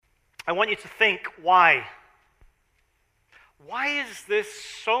I want you to think, why? Why is this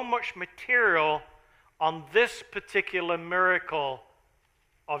so much material on this particular miracle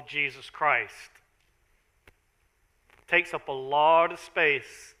of Jesus Christ? It takes up a lot of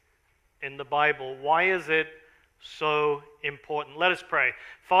space in the Bible. Why is it so important? Let us pray.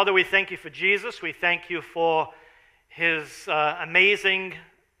 Father, we thank you for Jesus. We thank you for his amazing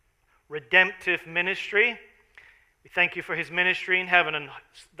redemptive ministry. We thank you for his ministry in heaven and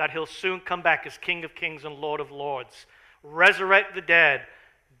that he'll soon come back as King of Kings and Lord of Lords. Resurrect the dead.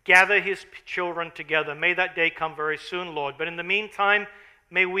 Gather his children together. May that day come very soon, Lord. But in the meantime,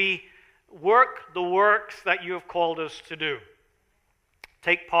 may we work the works that you have called us to do.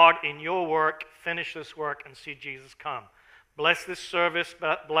 Take part in your work, finish this work, and see Jesus come. Bless this service,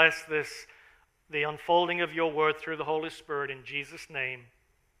 bless the unfolding of your word through the Holy Spirit. In Jesus' name,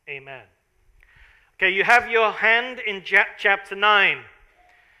 amen. Okay, you have your hand in chapter 9.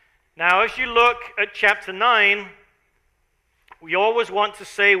 Now, as you look at chapter 9, we always want to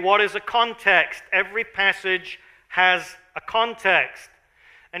say, what is a context? Every passage has a context.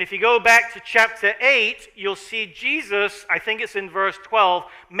 And if you go back to chapter 8, you'll see Jesus, I think it's in verse 12,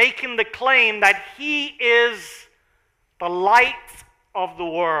 making the claim that he is the light of the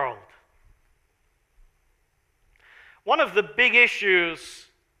world. One of the big issues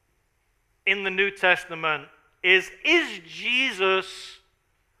in the New Testament is Jesus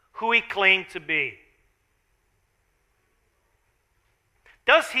who he claimed to be?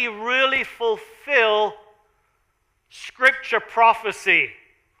 Does he really fulfill Scripture prophecy?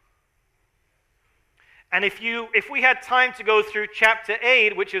 And if we had time to go through chapter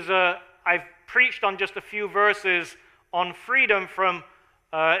 8, which is I've preached on just a few verses on freedom from,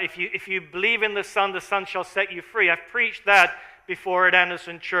 if you believe in the Son shall set you free. I've preached that before at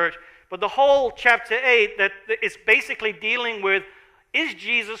Anderson Church. But the whole chapter 8 that is basically dealing with, is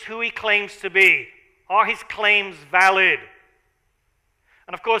Jesus who he claims to be? Are his claims valid?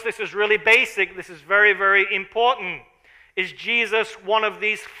 And of course, this is really basic. This is very, very important. Is Jesus one of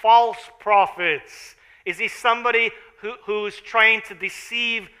these false prophets? Is he somebody who's trying to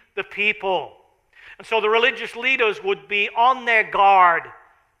deceive the people? And so the religious leaders would be on their guard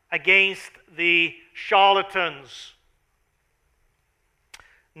against the charlatans.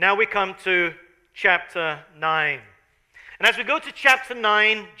 Now we come to chapter 9. And as we go to chapter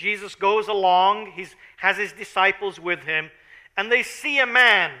 9, Jesus goes along. He has his disciples with him. And they see a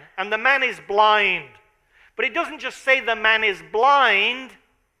man, and the man is blind. But it doesn't just say the man is blind.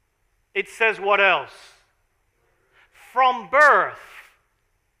 It says what else? From birth.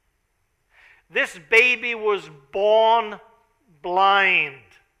 This baby was born blind.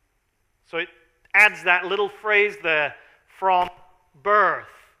 So it adds that little phrase there, from birth.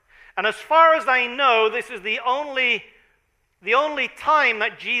 And as far as I know, this is the only time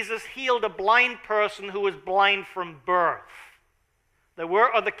that Jesus healed a blind person who was blind from birth. There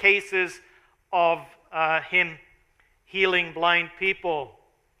were other cases of him healing blind people,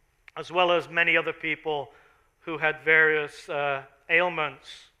 as well as many other people who had various ailments.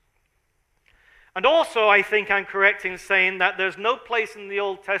 And also, I think I'm correct in saying that there's no place in the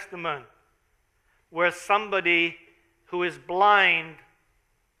Old Testament where somebody who is blind,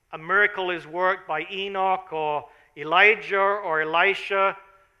 a miracle is worked by Enoch or Elijah or Elisha.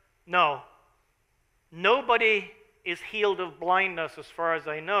 No. Nobody is healed of blindness, as far as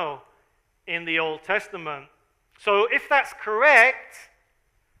I know, in the Old Testament. So if that's correct,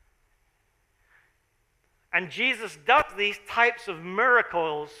 and Jesus does these types of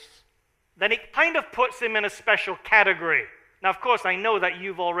miracles, then it kind of puts him in a special category. Now, of course, I know that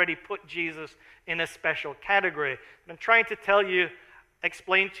you've already put Jesus in a special category. I'm trying to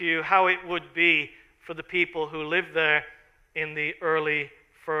explain to you how it would be for the people who lived there in the early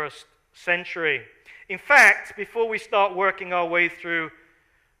first century. In fact, before we start working our way through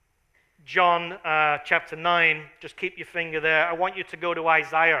John chapter 9, just keep your finger there. I want you to go to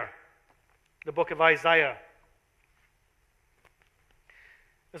Isaiah, the book of Isaiah.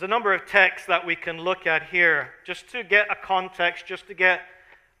 There's a number of texts that we can look at here just to get a context, just to get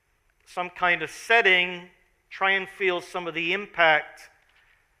some kind of setting, try and feel some of the impact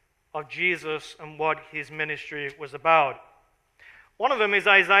of Jesus and what his ministry was about. One of them is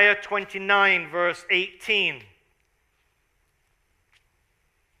Isaiah 29, verse 18.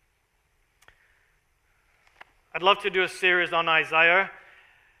 I'd love to do a series on Isaiah,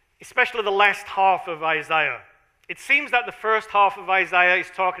 especially the last half of Isaiah. It seems that the first half of Isaiah is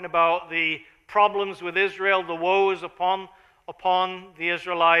talking about the problems with Israel, the woes upon the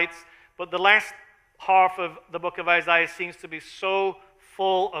Israelites, but the last half of the book of Isaiah seems to be so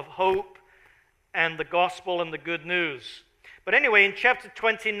full of hope and the gospel and the good news. But anyway, in chapter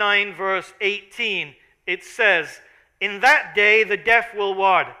 29, verse 18, it says, "In that day the deaf will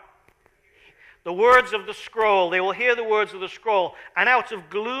what? The words of the scroll. They will hear the words of the scroll. And out of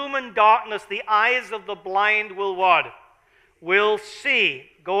gloom and darkness the eyes of the blind will what? Will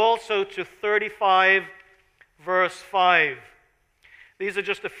see." Go also to 35, verse 5. These are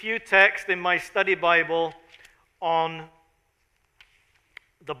just a few texts in my study Bible on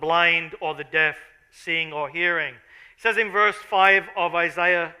the blind or the deaf seeing or hearing. It says in verse 5 of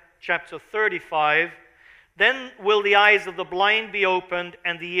Isaiah chapter 35, "Then will the eyes of the blind be opened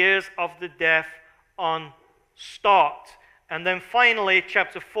and the ears of the deaf unstopped." And then finally,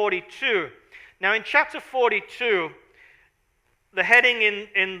 chapter 42. Now in chapter 42, the heading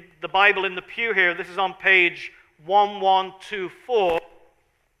in the Bible in the pew here, this is on page 1124,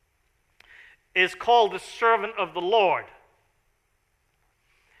 is called the servant of the Lord.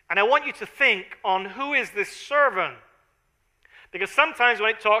 And I want you to think on who is this servant. Because sometimes when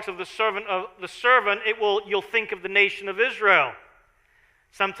it talks of the servant, you'll think of the nation of Israel.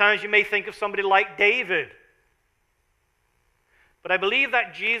 Sometimes you may think of somebody like David. But I believe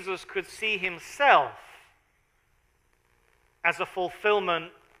that Jesus could see himself as a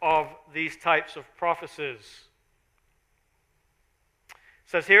fulfillment of these types of prophecies. It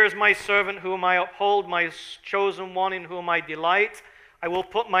says, "Here is my servant whom I uphold, my chosen one in whom I delight. I will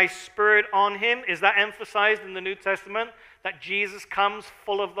put my spirit on him." Is that emphasized in the New Testament? That Jesus comes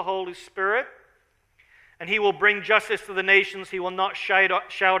full of the Holy Spirit? "And he will bring justice to the nations. He will not shout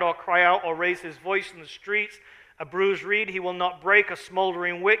or cry out or raise his voice in the streets. A bruised reed he will not break. A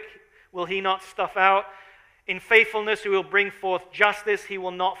smoldering wick will he not stuff out. In faithfulness he will bring forth justice. He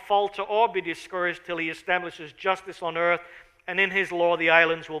will not falter or be discouraged till he establishes justice on earth. And in his law the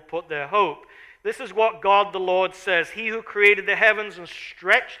islands will put their hope." This is what God the Lord says. "He who created the heavens and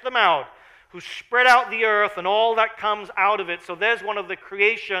stretched them out, who spread out the earth and all that comes out of it." So there's one of the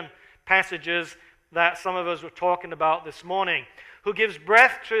creation passages that some of us were talking about this morning. "Who gives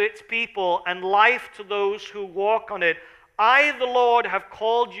breath to its people and life to those who walk on it. I, the Lord, have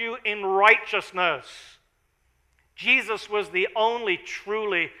called you in righteousness." Jesus was the only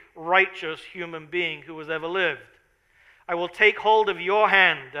truly righteous human being who has ever lived. "I will take hold of your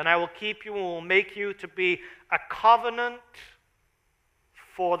hand, and I will keep you and will make you to be a covenant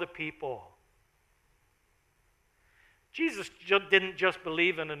for the people." Jesus didn't just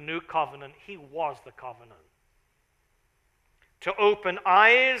believe in a new covenant, he was the covenant. "To open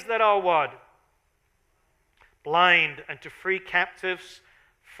eyes that are what? Blind, and to free captives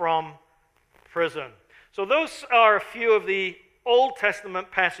from prison." So those are a few of the Old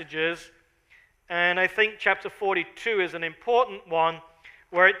Testament passages. And I think chapter 42 is an important one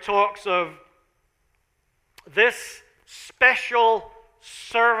where it talks of this special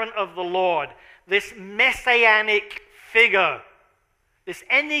servant of the Lord, this messianic figure, this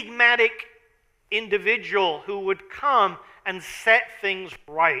enigmatic individual who would come and set things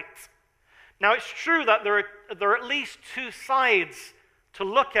right. Now it's true that there are at least two sides to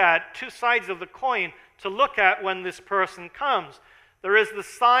look at, two sides of the coin to look at when this person comes. There is the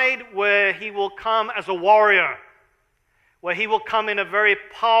side where he will come as a warrior, where he will come in a very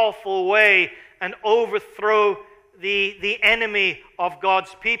powerful way and overthrow the enemy of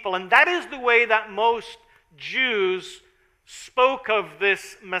God's people. And that is the way that most Jews spoke of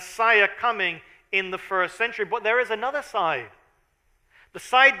this Messiah coming in the first century. But there is another side. The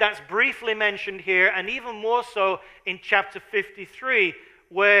side that's briefly mentioned here, and even more so in chapter 53,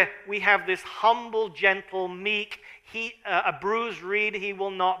 where we have this humble, gentle, meek, a bruised reed he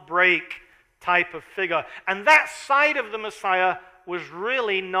will not break type of figure. And that side of the Messiah was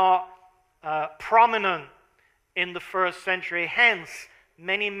really not prominent in the first century. Hence,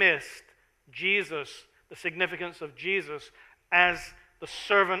 many missed Jesus, the significance of Jesus as the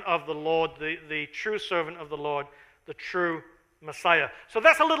servant of the Lord, the true servant of the Lord, the true Messiah. So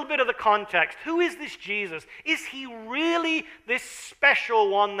that's a little bit of the context. Who is this Jesus? Is he really this special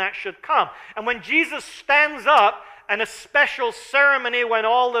one that should come? And when Jesus stands up, and a special ceremony when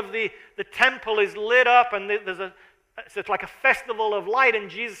all of the temple is lit up, and it's like a festival of light, and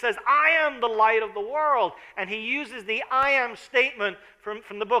Jesus says, "I am the light of the world." And he uses the I am statement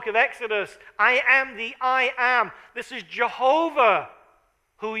from the book of Exodus. I am the I am. This is Jehovah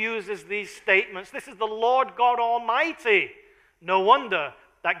who uses these statements. This is the Lord God Almighty. No wonder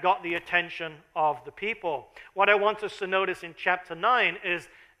that got the attention of the people. What I want us to notice in chapter 9 is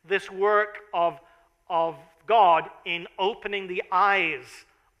this work of God in opening the eyes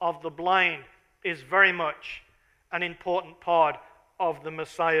of the blind is very much an important part of the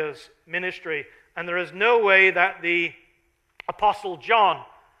Messiah's ministry. And there is no way that the Apostle John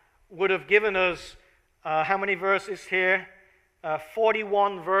would have given us, how many verses here?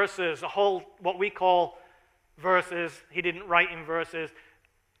 41 verses, a whole, what we call verses. He didn't write in verses.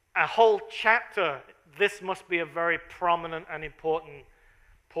 A whole chapter. This must be a very prominent and important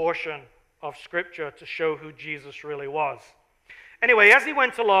portion of Scripture to show who Jesus really was. Anyway, as he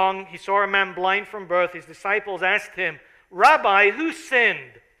went along, he saw a man blind from birth. His disciples asked him, "Rabbi, who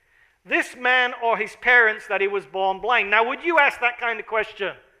sinned, this man or his parents, that he was born blind?" Now, would you ask that kind of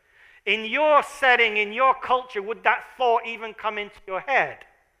question? In your setting, in your culture, would that thought even come into your head?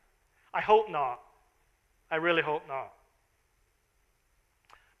 I hope not. I really hope not.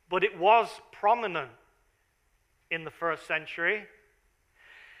 But it was prominent in the first century.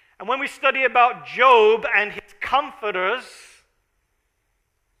 And when we study about Job and his comforters,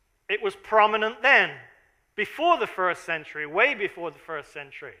 it was prominent then, before the first century, way before the first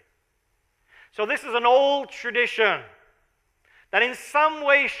century. So this is an old tradition that in some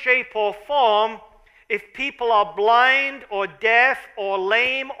way, shape, or form, if people are blind or deaf or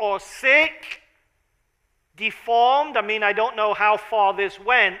lame or sick, deformed, I don't know how far this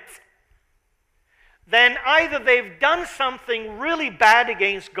went, then either they've done something really bad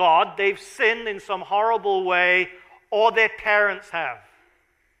against God, they've sinned in some horrible way, or their parents have.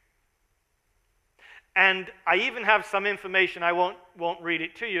 And I even have some information, I won't read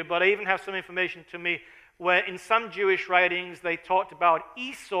it to you, but I even have some information to me where in some Jewish writings they talked about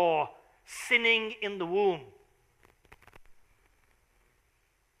Esau sinning in the womb.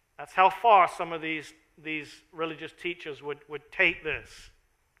 That's how far some of these religious teachers would take this.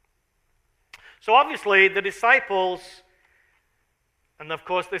 So obviously the disciples, and of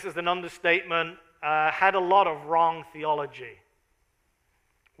course this is an understatement, had a lot of wrong theology.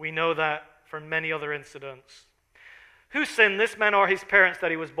 We know that from many other incidents. Who sinned, this man or his parents,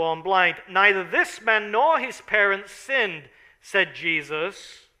 that he was born blind? Neither this man nor his parents sinned, said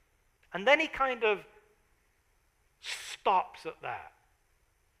Jesus. And then he kind of stops at that.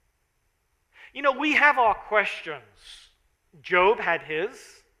 We have our questions. Job had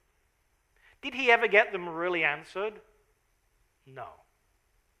his. Did he ever get them really answered? No.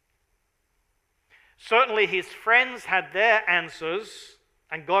 Certainly his friends had their answers,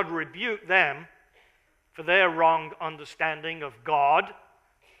 and God rebuked them for their wrong understanding of God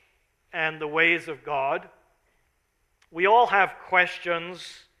and the ways of God. We all have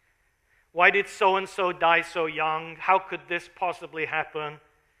questions. Why did so-and-so die so young? How could this possibly happen?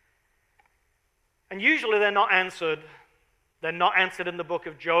 And usually they're not answered. They're not answered in the book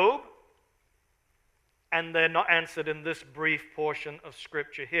of Job, and they're not answered in this brief portion of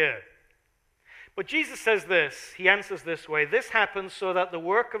Scripture here. But Jesus says this, he answers this way: this happens so that the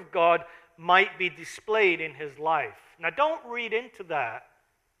work of God might be displayed in his life. Now don't read into that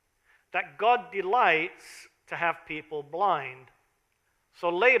God delights to have people blind, so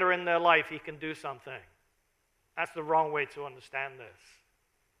later in their life he can do something. That's the wrong way to understand this.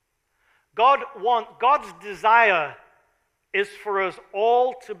 God's desire is for us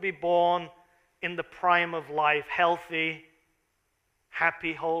all to be born in the prime of life, healthy,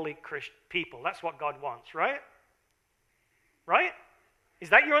 happy, holy Christian people. That's what God wants, right? Right? Is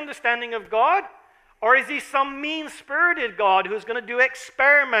that your understanding of God? Or is he some mean-spirited God who's going to do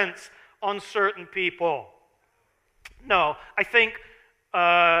experiments on certain people? No, I think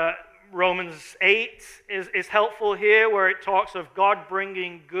Romans 8 is helpful here, where it talks of God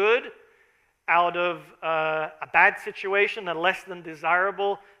bringing good out of a bad situation, a less than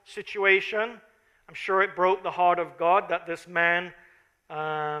desirable situation. I'm sure it broke the heart of God that this man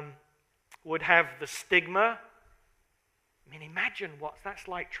would have the stigma. Imagine what that's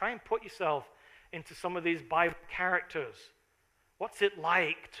like. Try and put yourself into some of these Bible characters. What's it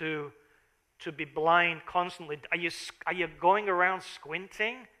like to be blind constantly? Are you going around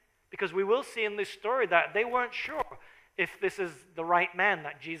squinting? Because we will see in this story that they weren't sure if this is the right man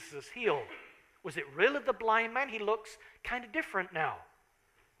that Jesus has healed. Was it really the blind man? He looks kind of different now.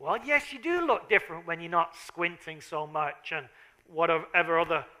 Well, yes, you do look different when you're not squinting so much, and whatever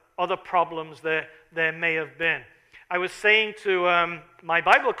other problems there may have been. I was saying to my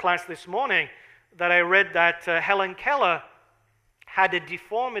Bible class this morning that I read that Helen Keller had a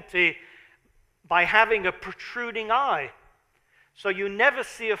deformity by having a protruding eye. So you never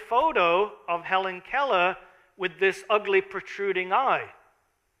see a photo of Helen Keller with this ugly protruding eye.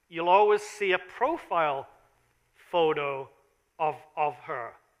 You'll always see a profile photo of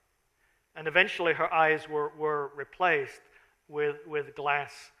her. And eventually her eyes were replaced with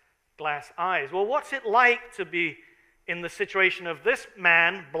glass eyes. Well, what's it like to be in the situation of this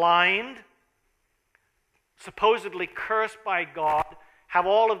man, blind, supposedly cursed by God, have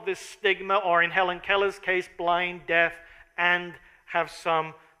all of this stigma, or in Helen Keller's case, blind, deaf, and have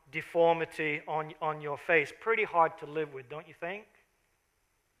some deformity on your face. Pretty hard to live with, don't you think?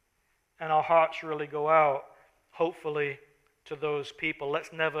 And our hearts really go out, hopefully, to those people.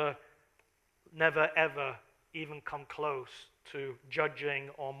 Let's never, ever even come close to judging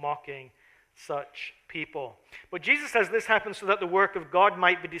or mocking such people. But Jesus says this happens so that the work of God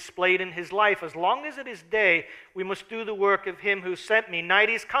might be displayed in his life. As long as it is day, we must do the work of him who sent me. Night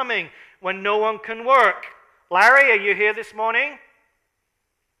is coming when no one can work. Larry, are you here this morning?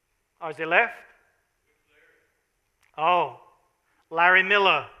 Oh, has he left? Oh, Larry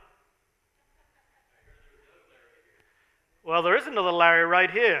Miller. Well, there is another Larry right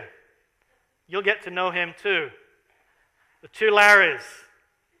here. You'll get to know him too. The two Larrys.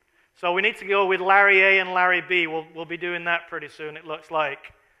 So we need to go with Larry A and Larry B. We'll be doing that pretty soon, it looks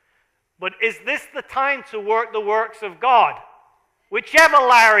like. But is this the time to work the works of God? Whichever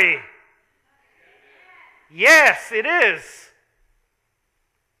Larry. Yes, it is.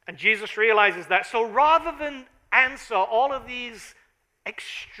 And Jesus realizes that. So rather than answer all of these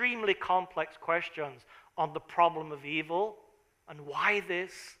extremely complex questions on the problem of evil and why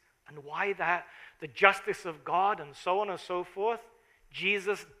this and why that, the justice of God and so on and so forth,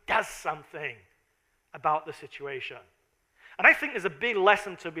 Jesus does something about the situation. And I think there's a big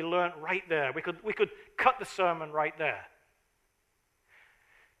lesson to be learned right there. We could cut the sermon right there.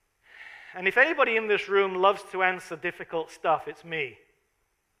 And if anybody in this room loves to answer difficult stuff, it's me.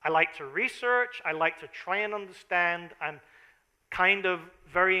 I like to research. I like to try and understand. I'm kind of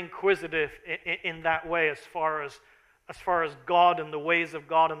very inquisitive in that way as far as God and the ways of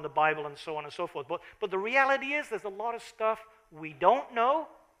God and the Bible and so on and so forth. But the reality is there's a lot of stuff we don't know.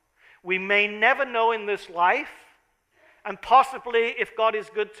 We may never know in this life. And possibly, if God is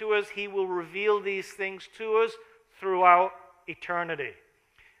good to us, he will reveal these things to us throughout eternity.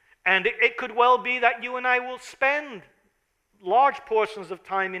 And it could well be that you and I will spend large portions of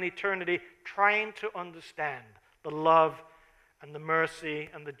time in eternity trying to understand the love and the mercy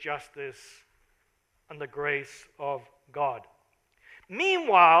and the justice and the grace of God.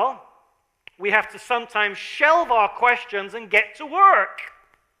 Meanwhile, we have to sometimes shelve our questions and get to work.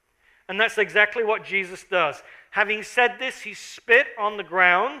 And that's exactly what Jesus does. Having said this, he spit on the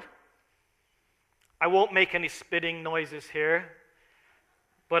ground. I won't make any spitting noises here,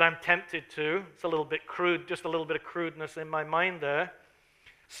 but I'm tempted to. It's a little bit crude, just a little bit of crudeness in my mind there.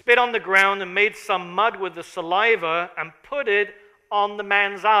 Spit on the ground and made some mud with the saliva and put it on the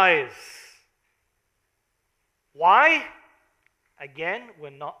man's eyes. Why? Again,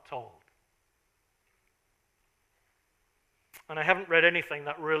 we're not told. And I haven't read anything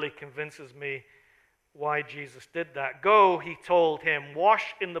that really convinces me why Jesus did that. Go, he told him,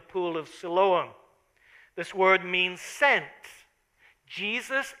 wash in the pool of Siloam. This word means sent.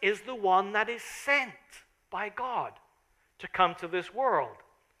 Jesus is the one that is sent by God to come to this world.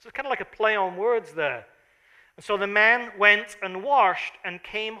 So it's kind of like a play on words there. And so the man went and washed and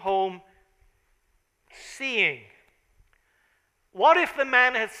came home seeing. What if the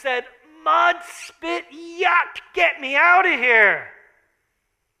man had said, mud, spit, yuck, get me out of here?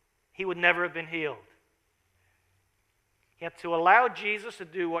 He would never have been healed. He had to allow Jesus to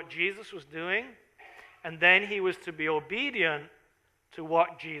do what Jesus was doing, and then he was to be obedient to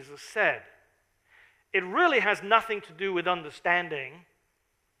what Jesus said. It really has nothing to do with understanding.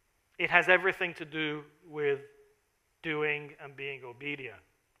 It has everything to do with doing and being obedient.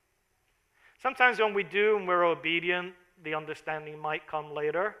 Sometimes when we do and we're obedient, the understanding might come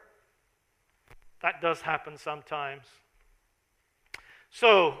later. That does happen sometimes.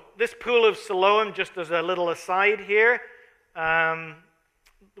 So, this pool of Siloam, just as a little aside here,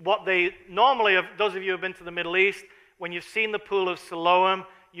 what they normally, those of you who have been to the Middle East, when you've seen the pool of Siloam,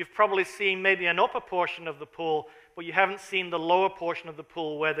 you've probably seen maybe an upper portion of the pool, but you haven't seen the lower portion of the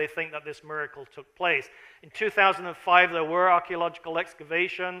pool where they think that this miracle took place. In 2005, there were archaeological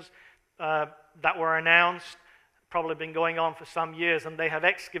excavations that were announced, probably been going on for some years, and they have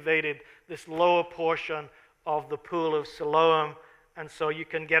excavated this lower portion of the pool of Siloam. And so you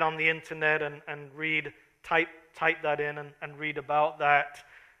can get on the internet and read, type that in and read about that.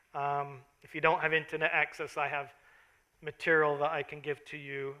 If you don't have internet access, I have material that I can give to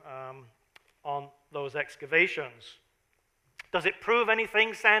you on those excavations. Does it prove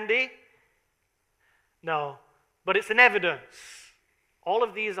anything, Sandy? No, but it's an evidence. All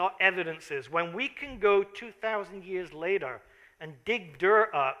of these are evidences. When we can go 2,000 years later and dig dirt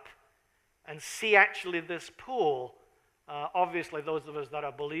up and see actually this pool, obviously those of us that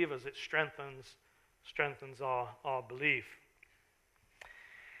are believers, it strengthens our belief.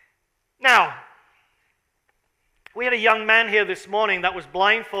 Now, we had a young man here this morning that was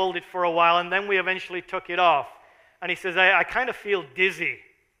blindfolded for a while, and then we eventually took it off. And he says, I kind of feel dizzy.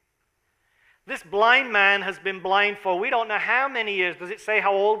 This blind man has been blind for we don't know how many years. Does it say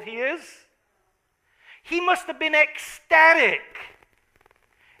how old he is? He must have been ecstatic.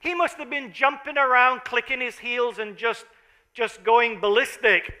 He must have been jumping around, clicking his heels, and just going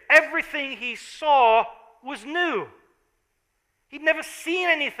ballistic. Everything he saw was new. He'd never seen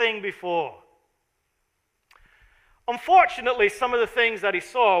anything before. Unfortunately, some of the things that he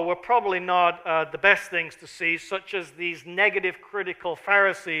saw were probably not the best things to see, such as these negative, critical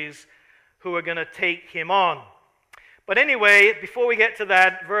Pharisees who are going to take him on. But anyway, before we get to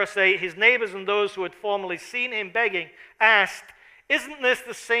that, verse 8, his neighbors and those who had formerly seen him begging asked, "Isn't this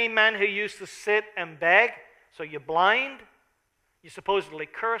the same man who used to sit and beg? So you're blind? You supposedly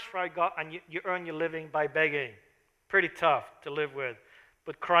curse for God, and you earn your living by begging." Pretty tough to live with.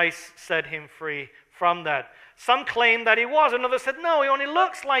 But Christ set him free from that. Some claimed that he was. Another said, no, he only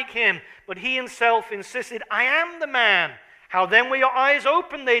looks like him. But he himself insisted, I am the man. How then were your eyes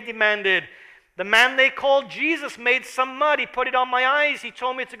open, they demanded. The man they called Jesus made some mud. He put it on my eyes. He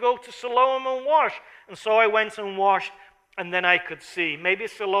told me to go to Siloam and wash. And so I went and washed, and then I could see. Maybe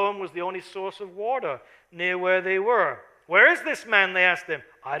Siloam was the only source of water near where they were. Where is this man? They asked him.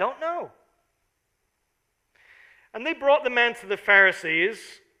 I don't know. And they brought the man to the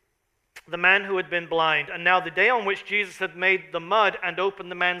Pharisees, the man who had been blind. And now the day on which Jesus had made the mud and opened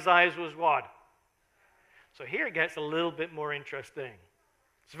the man's eyes was what? So here it gets a little bit more interesting.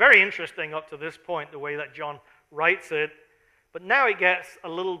 It's very interesting up to this point, the way that John writes it. But now it gets a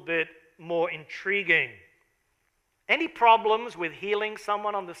little bit more intriguing. Any problems with healing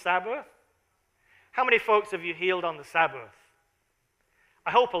someone on the Sabbath? How many folks have you healed on the Sabbath?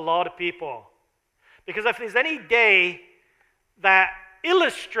 I hope a lot of people. Because if there's any day that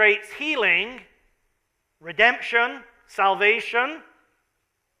illustrates healing, redemption, salvation,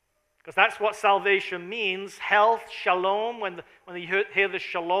 because that's what salvation means, health, shalom, when you hear the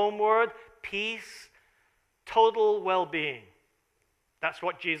shalom word, peace, total well-being. That's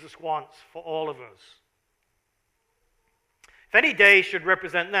what Jesus wants for all of us. If any day should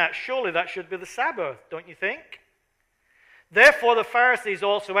represent that, surely that should be the Sabbath, don't you think? Therefore the Pharisees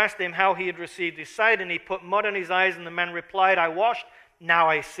also asked him how he had received his sight, and he put mud on his eyes, and the man replied, I washed, now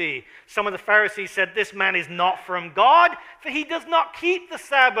I see. Some of the Pharisees said, this man is not from God, for he does not keep the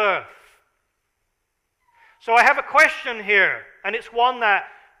Sabbath. So I have a question here, and it's one that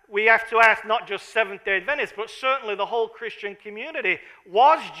we have to ask not just Seventh-day Adventists, but certainly the whole Christian community.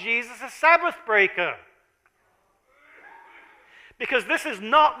 Was Jesus a Sabbath breaker? Because this is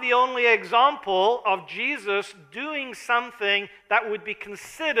not the only example of Jesus doing something that would be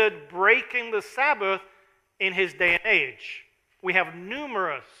considered breaking the Sabbath in his day and age. We have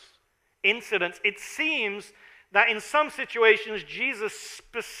numerous incidents. It seems that in some situations, Jesus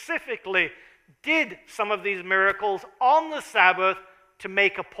specifically did some of these miracles on the Sabbath to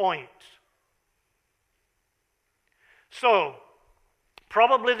make a point. So,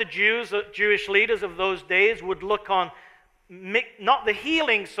 probably the Jewish leaders of those days would look on not the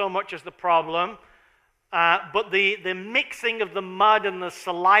healing so much as the problem, but the mixing of the mud and the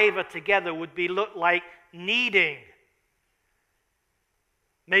saliva together would look like kneading.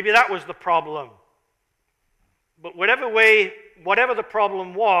 Maybe that was the problem. But whatever the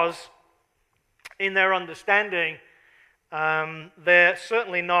problem was, in their understanding, they're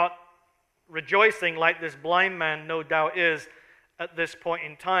certainly not rejoicing like this blind man no doubt is at this point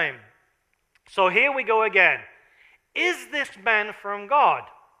in time. So here we go again. Is this man from God?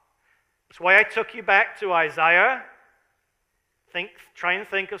 That's why I took you back to Isaiah. Try and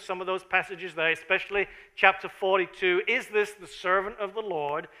think of some of those passages there, especially chapter 42. Is this the servant of the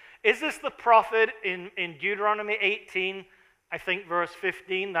Lord? Is this the prophet in Deuteronomy 18, I think verse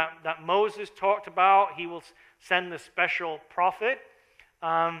 15, that Moses talked about? He will send the special prophet.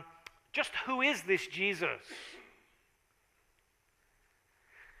 Just who is this Jesus?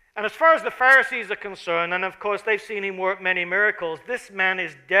 And as far as the Pharisees are concerned, and of course they've seen him work many miracles, this man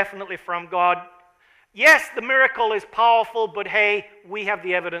is definitely from God. Yes, the miracle is powerful, but hey, we have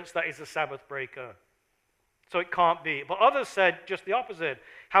the evidence that he's a Sabbath breaker. So it can't be. But others said just the opposite.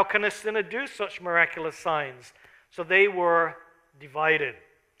 How can a sinner do such miraculous signs? So they were divided.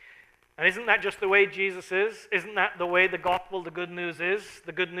 And isn't that just the way Jesus is? Isn't that the way the gospel, the good news is?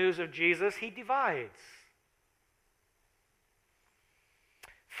 The good news of Jesus, he divides.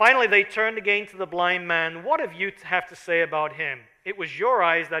 Finally, they turned again to the blind man. What have you to have to say about him? It was your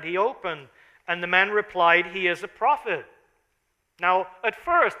eyes that he opened. And the man replied, he is a prophet. Now, at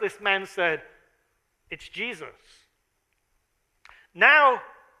first, this man said, it's Jesus. Now,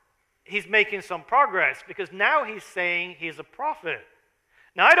 he's making some progress because now he's saying he's a prophet.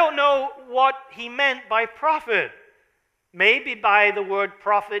 Now, I don't know what he meant by prophet. Maybe by the word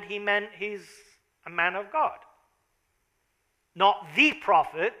prophet he meant he's a man of God. Not the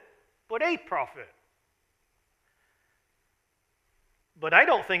prophet, but a prophet. But I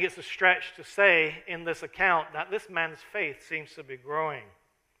don't think it's a stretch to say in this account that this man's faith seems to be growing.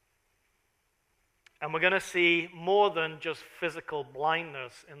 And we're going to see more than just physical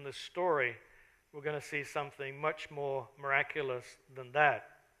blindness in this story. We're going to see something much more miraculous than that.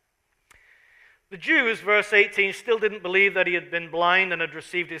 The Jews, verse 18, still didn't believe that he had been blind and had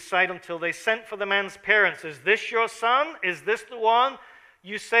received his sight until they sent for the man's parents. Is this your son? Is this the one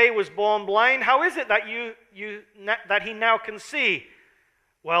you say was born blind? How is it that that he now can see?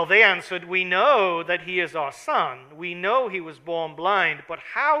 Well, they answered, we know that he is our son. We know he was born blind, but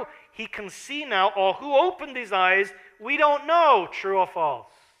how he can see now, or who opened his eyes, we don't know, true or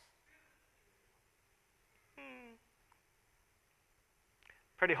false.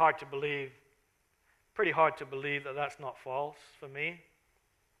 Pretty hard to believe. Pretty hard to believe that that's not false for me.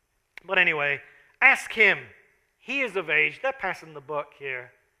 But anyway, ask him. He is of age. They're passing the buck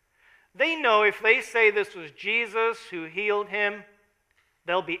here. They know if they say this was Jesus who healed him,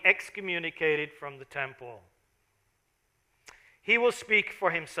 they'll be excommunicated from the temple. He will speak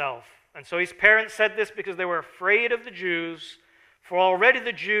for himself. And so his parents said this because they were afraid of the Jews, for already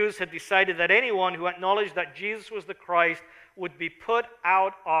the Jews had decided that anyone who acknowledged that Jesus was the Christ would be put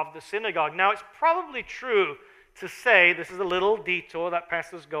out of the synagogue. Now, it's probably true to say, this is a little detour that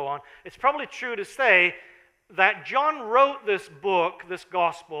pastors go on, it's probably true to say that John wrote this book, this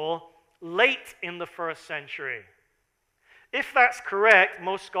gospel, late in the first century. If that's correct,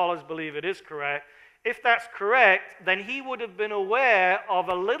 most scholars believe it is correct, if that's correct, then he would have been aware of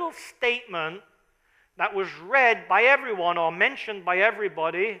a little statement that was read by everyone or mentioned by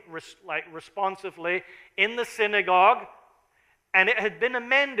everybody, responsively, in the synagogue, and it had been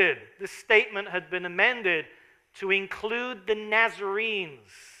amended. This statement had been amended to include the Nazarenes,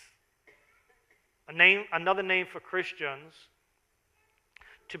 another name for Christians,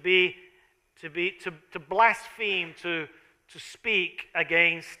 to blaspheme, to speak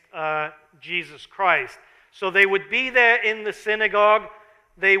against Jesus Christ. So they would be there in the synagogue.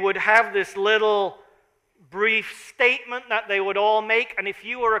 They would have this little brief statement that they would all make, and if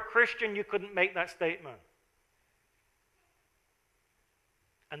you were a Christian, you couldn't make that statement.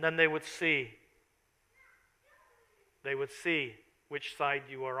 And then they would see which side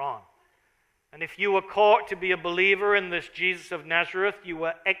you were on. And if you were caught to be a believer in this Jesus of Nazareth, you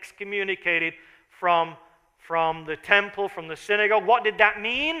were excommunicated from the temple, from the synagogue. What did that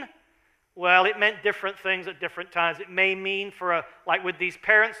mean? Well, it meant different things at different times. It may mean like with these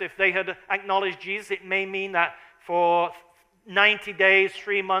parents, if they had acknowledged Jesus, it may mean that for 90 days,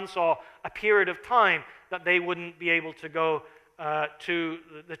 3 months, or a period of time, that they wouldn't be able to go to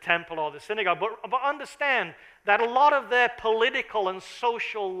the temple or the synagogue. But understand that a lot of their political and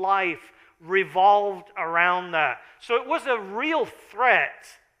social life revolved around that. So it was a real threat.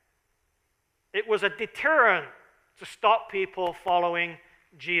 It was a deterrent to stop people following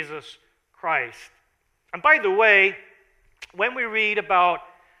Jesus Christ. And by the way, when we read about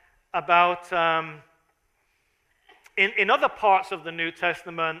in other parts of the New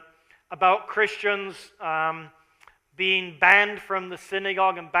Testament about Christians being banned from the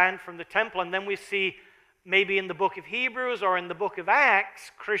synagogue and banned from the temple, and then we see maybe in the book of Hebrews or in the book of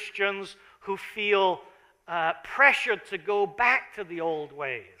Acts, Christians who feel pressured to go back to the old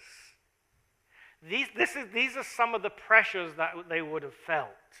ways. These are some of the pressures that they would have felt.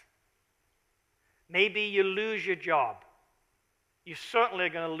 Maybe you lose your job. You certainly are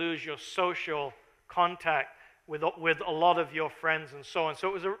going to lose your social contact with a lot of your friends and so on. So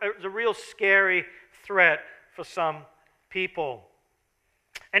it was a real scary threat for some people.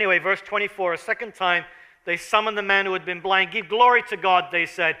 Anyway, verse 24, a second time they summoned the man who had been blind. Give glory to God, they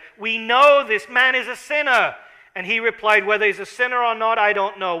said. We know this man is a sinner. And he replied, whether he's a sinner or not, I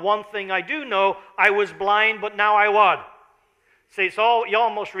don't know. One thing I do know, I was blind, but now I what? See, you're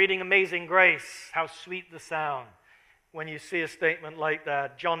almost reading Amazing Grace. How sweet the sound when you see a statement like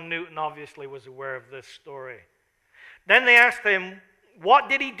that. John Newton obviously was aware of this story. Then they asked him, what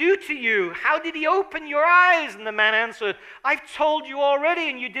did he do to you? How did he open your eyes? And the man answered, I've told you already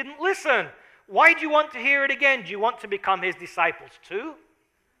and you didn't listen. Why do you want to hear it again? Do you want to become his disciples too?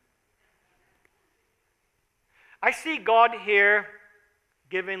 I see God here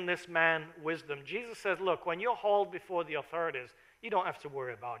giving this man wisdom. Jesus says, look, when you're hauled before the authorities, you don't have to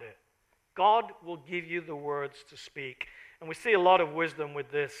worry about it. God will give you the words to speak. And we see a lot of wisdom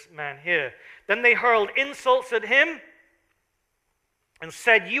with this man here. Then they hurled insults at him and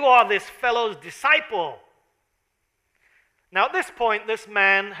said, you are this fellow's disciple. Now at this point, this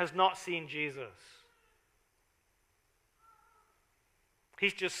man has not seen Jesus.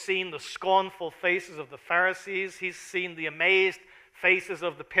 He's just seen the scornful faces of the Pharisees. He's seen the amazed faces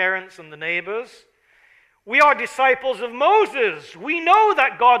of the parents and the neighbors. We are disciples of Moses. We know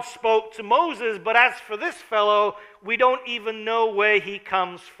that God spoke to Moses, but as for this fellow, we don't even know where he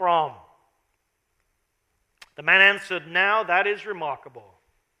comes from. The man answered, "Now that is remarkable.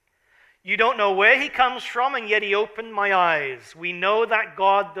 You don't know where he comes from, and yet he opened my eyes. We know that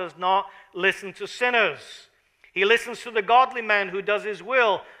God does not listen to sinners. He listens to the godly man who does his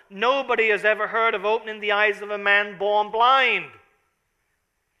will. Nobody has ever heard of opening the eyes of a man born blind.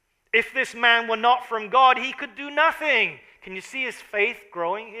 If this man were not from God, he could do nothing." Can you see his faith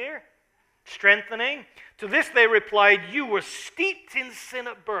growing here? Strengthening. To this they replied, "You were steeped in sin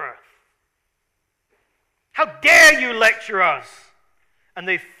at birth. How dare you lecture us?" And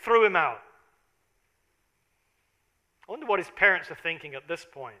they threw him out. I wonder what his parents are thinking at this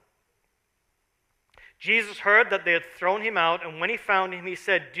point. Jesus heard that they had thrown him out, and when he found him, he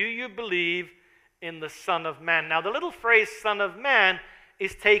said, "Do you believe in the Son of Man?" Now, the little phrase "Son of Man"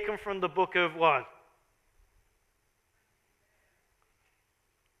 is taken from the book of what?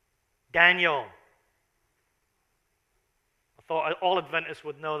 Daniel. I thought all Adventists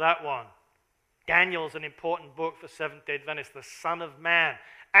would know that one. Daniel is an important book for Seventh-day Adventists, the Son of Man.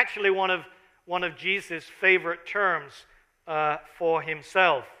 Actually, one of Jesus' favorite terms for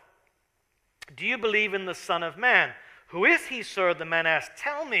himself. "Do you believe in the Son of Man?" "Who is he, sir?" the man asked.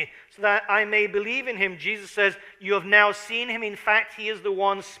 "Tell me, so that I may believe in him." Jesus says, "You have now seen him. In fact, he is the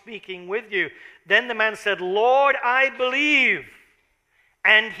one speaking with you." Then the man said, "Lord, I believe."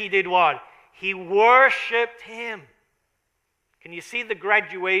 And he did what? He worshipped him. Can you see the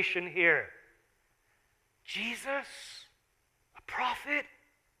graduation here? Jesus, a prophet,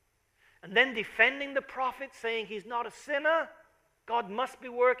 and then defending the prophet, saying he's not a sinner, God must be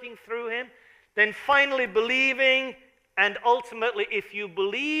working through him, then finally believing, and ultimately, if you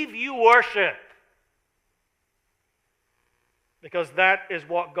believe, you worship. Because that is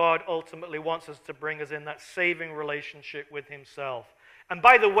what God ultimately wants us to bring us in, that saving relationship with himself. And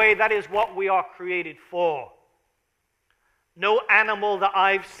by the way, that is what we are created for. No animal that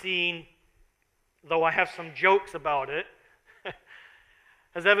I've seen, though I have some jokes about it,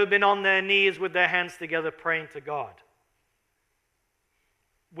 has ever been on their knees with their hands together praying to God.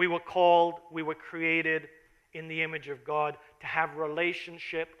 We were called, we were created in the image of God to have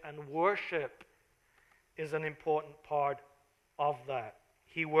relationship, and worship is an important part of that.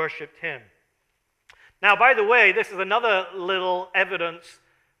 He worshipped him. Now, by the way, this is another little evidence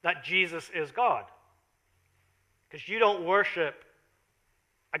that Jesus is God. Because you don't worship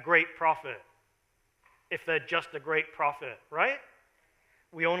a great prophet if they're just a great prophet, right?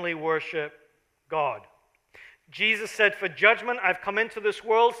 We only worship God. Jesus said, "For judgment I've come into this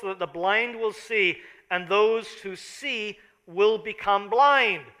world so that the blind will see, and those who see will become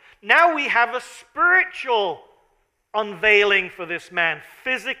blind." Now we have a spiritual unveiling for this man.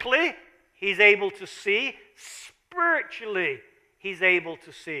 Physically, he's able to see. Spiritually, he's able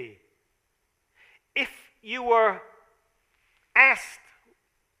to see. If you were asked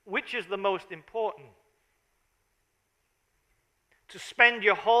which is the most important, to spend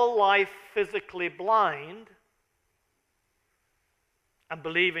your whole life physically blind and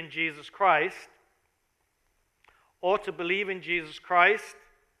believe in Jesus Christ, or to believe in Jesus Christ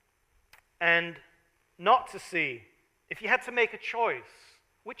and not to see, if you had to make a choice,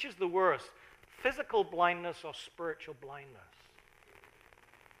 which is the worst, physical blindness or spiritual blindness?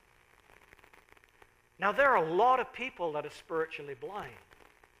 Now, there are a lot of people that are spiritually blind,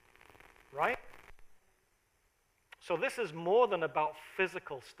 right? So this is more than about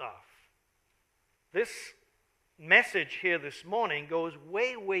physical stuff. This message here this morning goes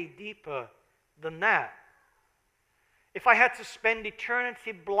way, way deeper than that. If I had to spend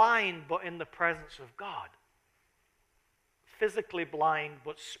eternity blind but in the presence of God, physically blind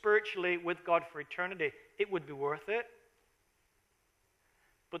but spiritually with God for eternity, it would be worth it.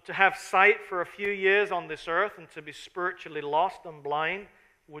 But to have sight for a few years on this earth and to be spiritually lost and blind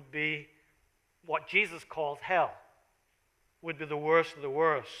would be what Jesus calls hell, would be the worst of the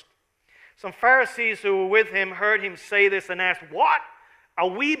worst. Some Pharisees who were with him heard him say this and asked, "What? Are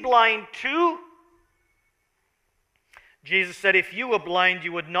we blind too?" Jesus said, "If you were blind,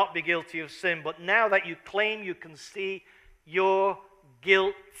 you would not be guilty of sin. But now that you claim you can see, your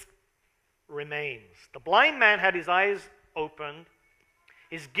guilt remains." The blind man had his eyes opened,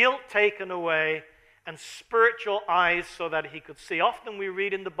 his guilt taken away, and spiritual eyes so that he could see. Often we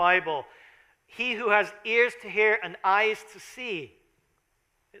read in the Bible, "He who has ears to hear and eyes to see."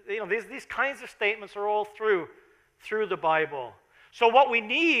 You know, these kinds of statements are all through the Bible. So what we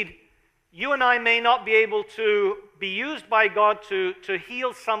need You and I may not be able to be used by God to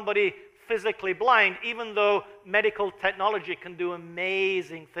heal somebody physically blind, even though medical technology can do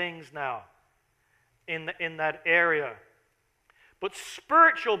amazing things now in that area. But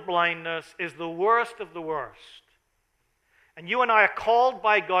spiritual blindness is the worst of the worst. And you and I are called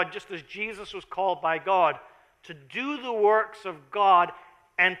by God, just as Jesus was called by God, to do the works of God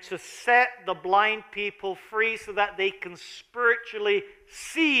and to set the blind people free so that they can spiritually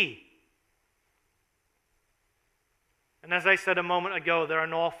see. And as I said a moment ago, there are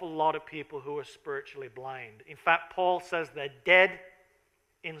an awful lot of people who are spiritually blind. In fact, Paul says they're dead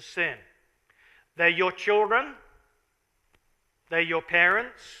in sin. They're your children, they're your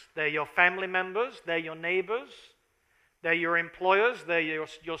parents, they're your family members, they're your neighbors, they're your employers, they're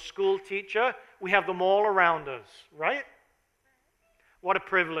your school teacher. We have them all around us, right? What a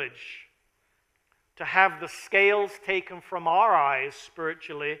privilege to have the scales taken from our eyes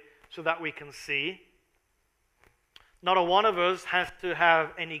spiritually so that we can see. Not a one of us has to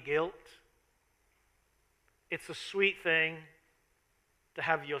have any guilt. It's a sweet thing to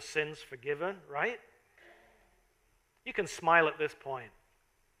have your sins forgiven, right? You can smile at this point.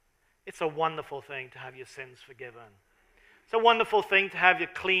 It's a wonderful thing to have your sins forgiven. It's a wonderful thing to have your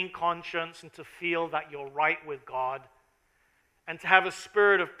clean conscience and to feel that you're right with God. And to have a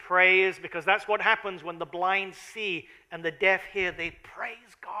spirit of praise, because that's what happens when the blind see and the deaf hear. They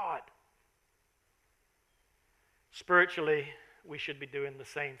praise God. Spiritually, we should be doing the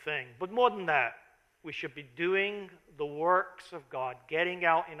same thing. But more than that, we should be doing the works of God, getting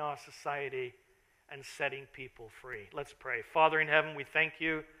out in our society and setting people free. Let's pray. Father in heaven, we thank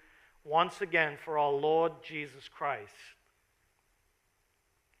you once again for our Lord Jesus Christ.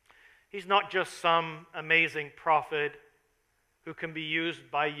 He's not just some amazing prophet who can be used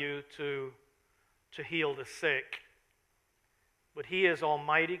by you to heal the sick, but he is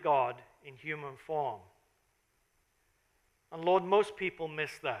Almighty God in human form. And Lord, most people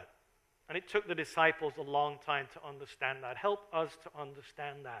miss that. And it took the disciples a long time to understand that. Help us to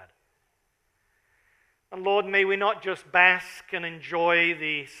understand that. And Lord, may we not just bask and enjoy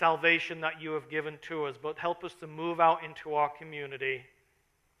the salvation that you have given to us, but help us to move out into our community.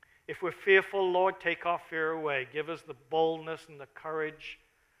 If we're fearful, Lord, take our fear away. Give us the boldness and the courage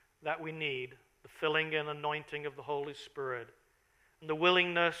that we need, the filling and anointing of the Holy Spirit, and the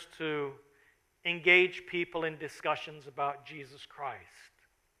willingness to engage people in discussions about Jesus Christ.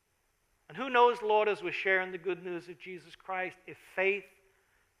 And who knows, Lord, as we're sharing the good news of Jesus Christ, if faith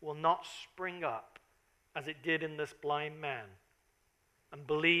will not spring up as it did in this blind man, and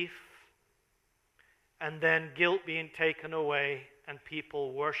belief, and then guilt being taken away, and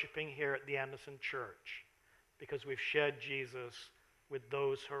people worshiping here at the Anderson Church because we've shared Jesus with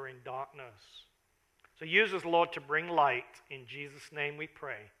those who are in darkness. So use us, Lord, to bring light. In Jesus' name we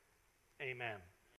pray. Amen.